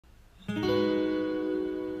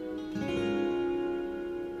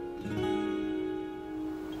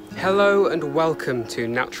Hello and welcome to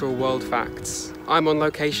Natural World Facts. I'm on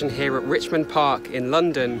location here at Richmond Park in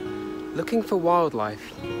London, looking for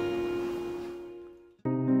wildlife.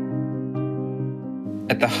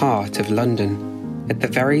 At the heart of London, at the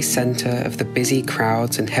very centre of the busy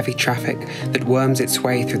crowds and heavy traffic that worms its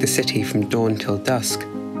way through the city from dawn till dusk,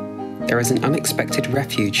 there is an unexpected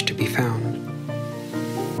refuge to be found.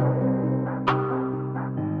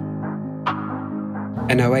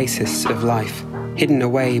 An oasis of life, hidden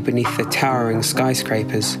away beneath the towering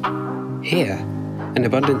skyscrapers. Here, an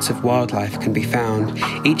abundance of wildlife can be found,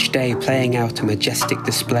 each day playing out a majestic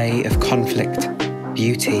display of conflict,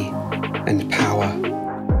 beauty, and power.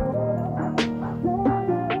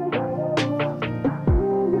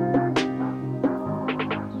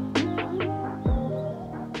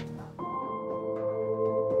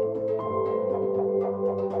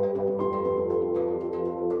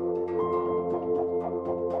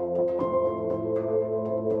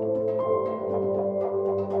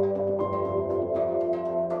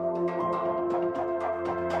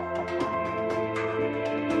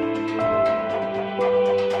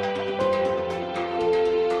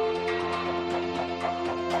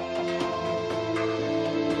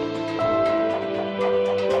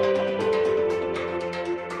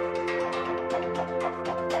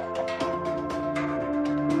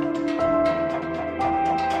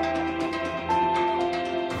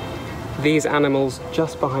 These animals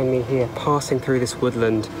just behind me here, passing through this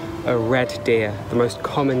woodland, are red deer, the most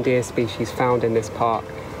common deer species found in this park,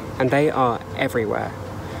 and they are everywhere.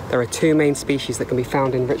 There are two main species that can be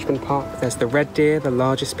found in Richmond Park. There's the red deer, the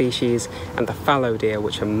larger species, and the fallow deer,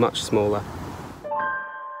 which are much smaller.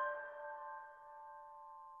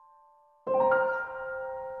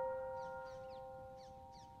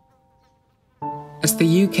 As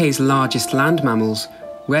the UK's largest land mammals,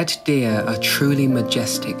 red deer are truly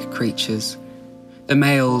majestic creatures. The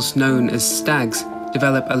males, known as stags,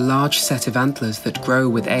 develop a large set of antlers that grow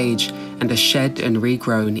with age and are shed and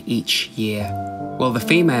regrown each year, while the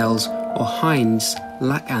females, or hinds,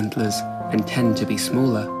 lack antlers and tend to be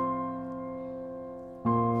smaller.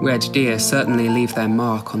 Red deer certainly leave their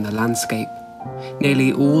mark on the landscape.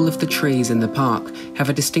 Nearly all of the trees in the park have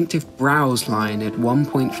a distinctive browse line at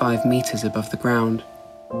 1.5 metres above the ground,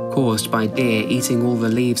 caused by deer eating all the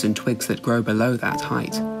leaves and twigs that grow below that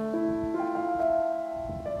height.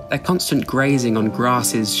 Their constant grazing on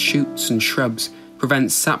grasses, shoots and shrubs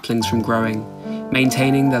prevents saplings from growing,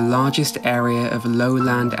 maintaining the largest area of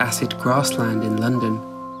Lowland Acid Grassland in London,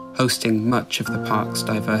 hosting much of the park's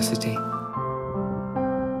diversity.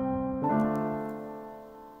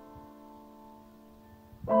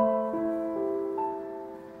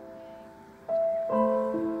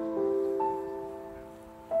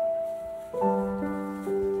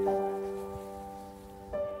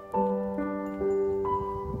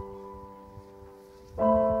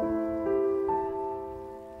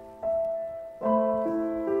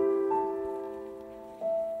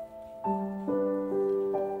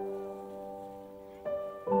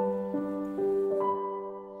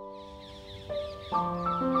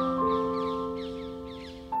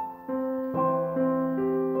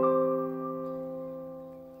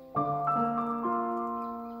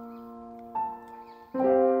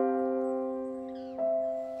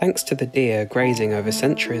 Thanks to the deer grazing over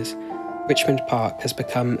centuries, Richmond Park has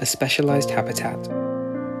become a specialised habitat.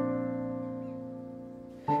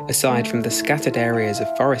 Aside from the scattered areas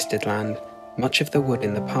of forested land, much of the wood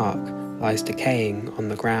in the park lies decaying on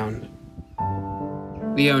the ground.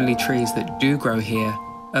 The only trees that do grow here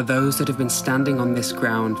are those that have been standing on this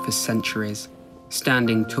ground for centuries,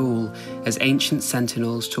 standing tall as ancient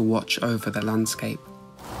sentinels to watch over the landscape.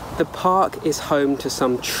 The park is home to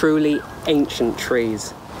some truly ancient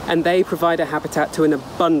trees, and they provide a habitat to an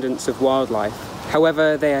abundance of wildlife.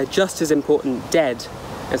 However, they are just as important dead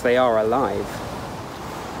as they are alive.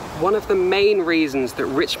 One of the main reasons that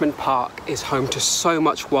Richmond Park is home to so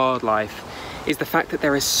much wildlife is the fact that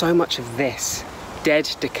there is so much of this dead,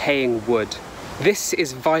 decaying wood. This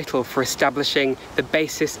is vital for establishing the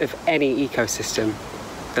basis of any ecosystem,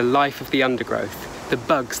 the life of the undergrowth. The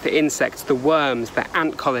bugs, the insects, the worms, the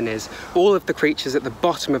ant colonies, all of the creatures at the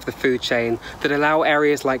bottom of the food chain that allow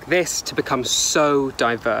areas like this to become so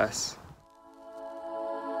diverse.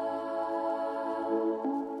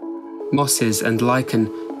 Mosses and lichen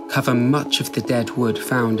cover much of the dead wood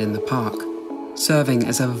found in the park, serving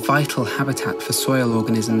as a vital habitat for soil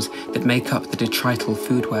organisms that make up the detrital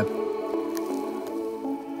food web.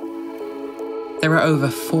 There are over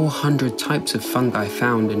 400 types of fungi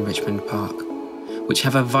found in Richmond Park, which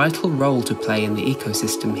have a vital role to play in the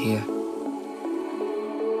ecosystem here.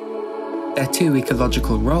 Their two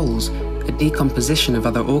ecological roles a decomposition of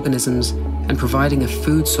other organisms, and providing a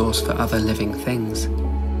food source for other living things.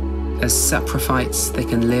 As saprophytes, they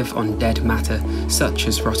can live on dead matter, such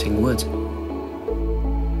as rotting wood.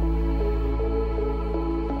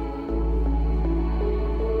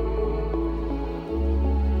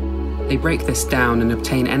 They break this down and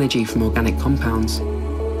obtain energy from organic compounds.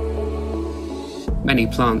 Many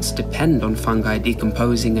plants depend on fungi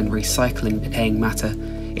decomposing and recycling decaying matter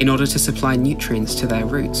in order to supply nutrients to their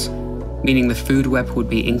roots, meaning the food web would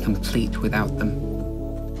be incomplete without them.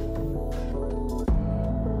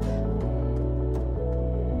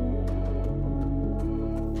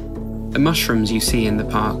 The mushrooms you see in the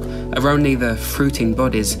park are only the fruiting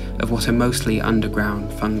bodies of what are mostly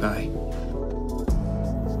underground fungi.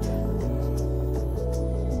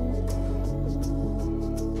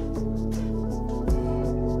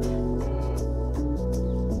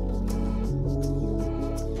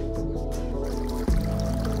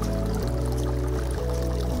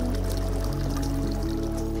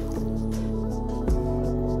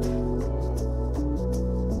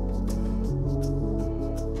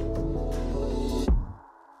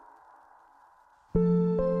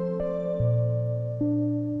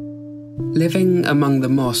 Living among the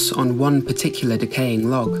moss on one particular decaying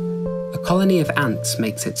log, a colony of ants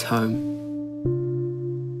makes its home.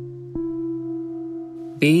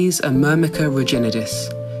 These are Myrmica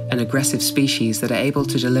ruginidis, an aggressive species that are able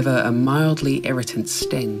to deliver a mildly irritant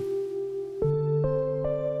sting.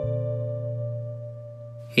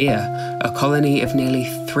 Here, a colony of nearly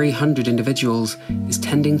 300 individuals is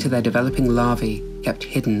tending to their developing larvae kept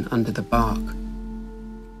hidden under the bark.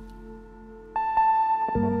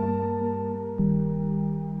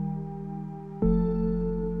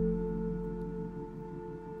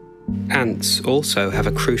 Ants also have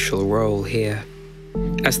a crucial role here.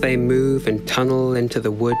 As they move and tunnel into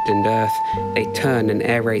the wood and earth, they turn and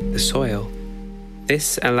aerate the soil.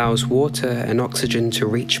 This allows water and oxygen to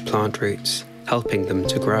reach plant roots, helping them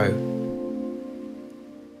to grow.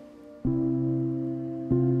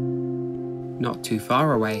 Not too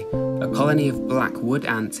far away, a colony of black wood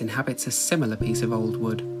ants inhabits a similar piece of old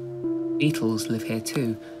wood. Beetles live here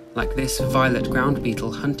too, like this violet ground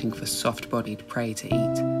beetle hunting for soft-bodied prey to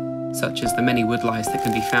eat, such as the many woodlice that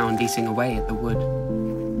can be found eating away at the wood.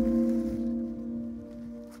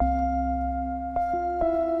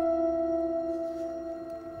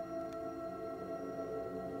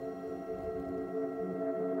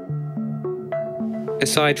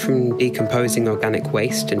 Aside from decomposing organic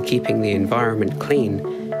waste and keeping the environment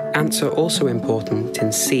clean, ants are also important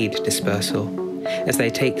in seed dispersal, as they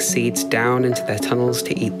take seeds down into their tunnels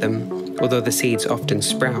to eat them, although the seeds often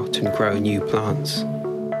sprout and grow new plants.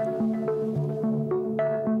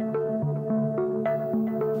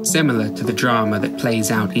 Similar to the drama that plays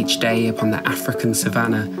out each day upon the African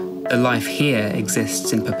savanna, the life here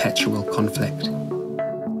exists in perpetual conflict.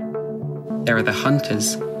 There are the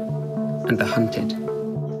hunters and the hunted.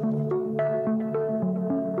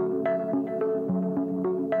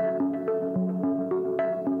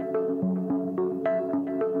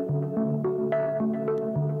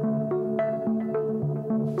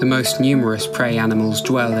 The most numerous prey animals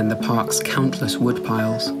dwell in the park's countless wood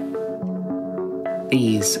piles.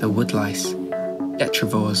 These are woodlice,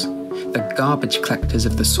 detrivores, the garbage collectors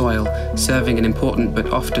of the soil, serving an important but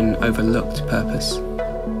often overlooked purpose.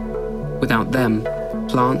 Without them,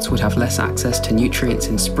 plants would have less access to nutrients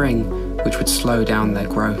in spring, which would slow down their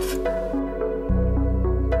growth.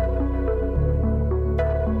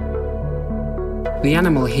 The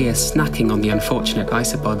animal here snacking on the unfortunate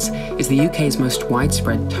isopods is the UK's most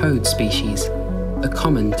widespread toad species, the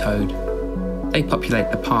common toad. They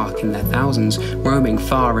populate the park in their thousands, roaming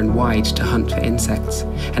far and wide to hunt for insects,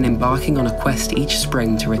 and embarking on a quest each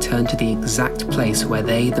spring to return to the exact place where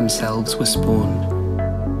they themselves were spawned.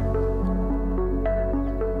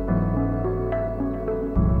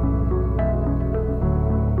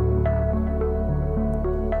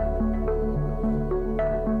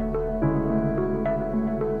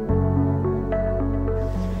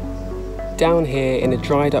 Down here in a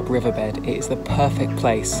dried up riverbed, it is the perfect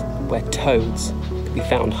place where toads can be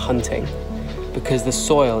found hunting, because the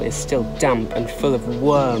soil is still damp and full of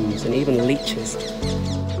worms and even leeches.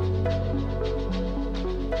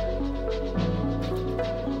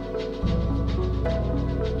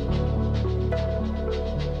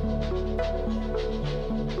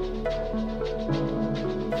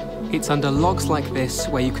 It's under logs like this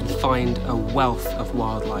where you can find a wealth of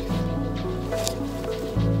wildlife.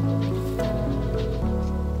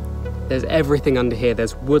 There's everything under here.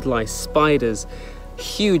 There's woodlice, spiders,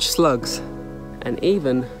 huge slugs, and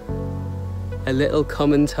even a little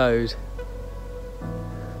common toad.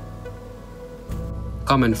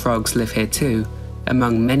 Common frogs live here too,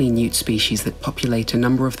 among many newt species that populate a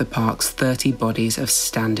number of the park's 30 bodies of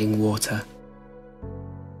standing water.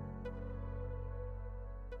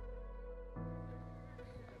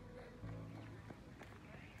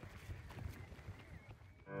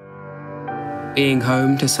 Being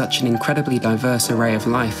home to such an incredibly diverse array of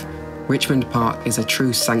life, Richmond Park is a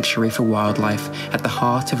true sanctuary for wildlife at the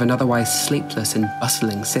heart of an otherwise sleepless and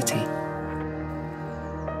bustling city.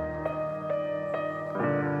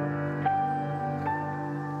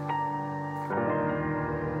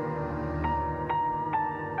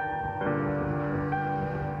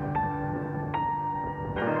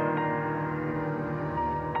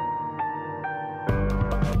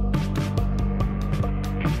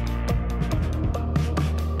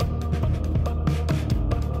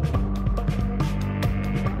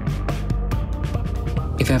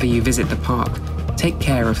 If ever you visit the park, take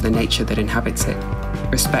care of the nature that inhabits it.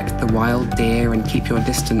 Respect the wild deer and keep your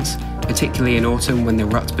distance, particularly in autumn when the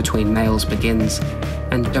rut between males begins.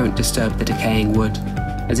 And don't disturb the decaying wood,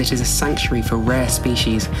 as it is a sanctuary for rare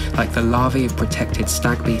species like the larvae of protected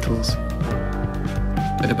stag beetles.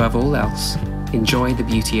 But above all else, enjoy the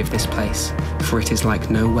beauty of this place, for it is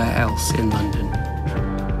like nowhere else in London.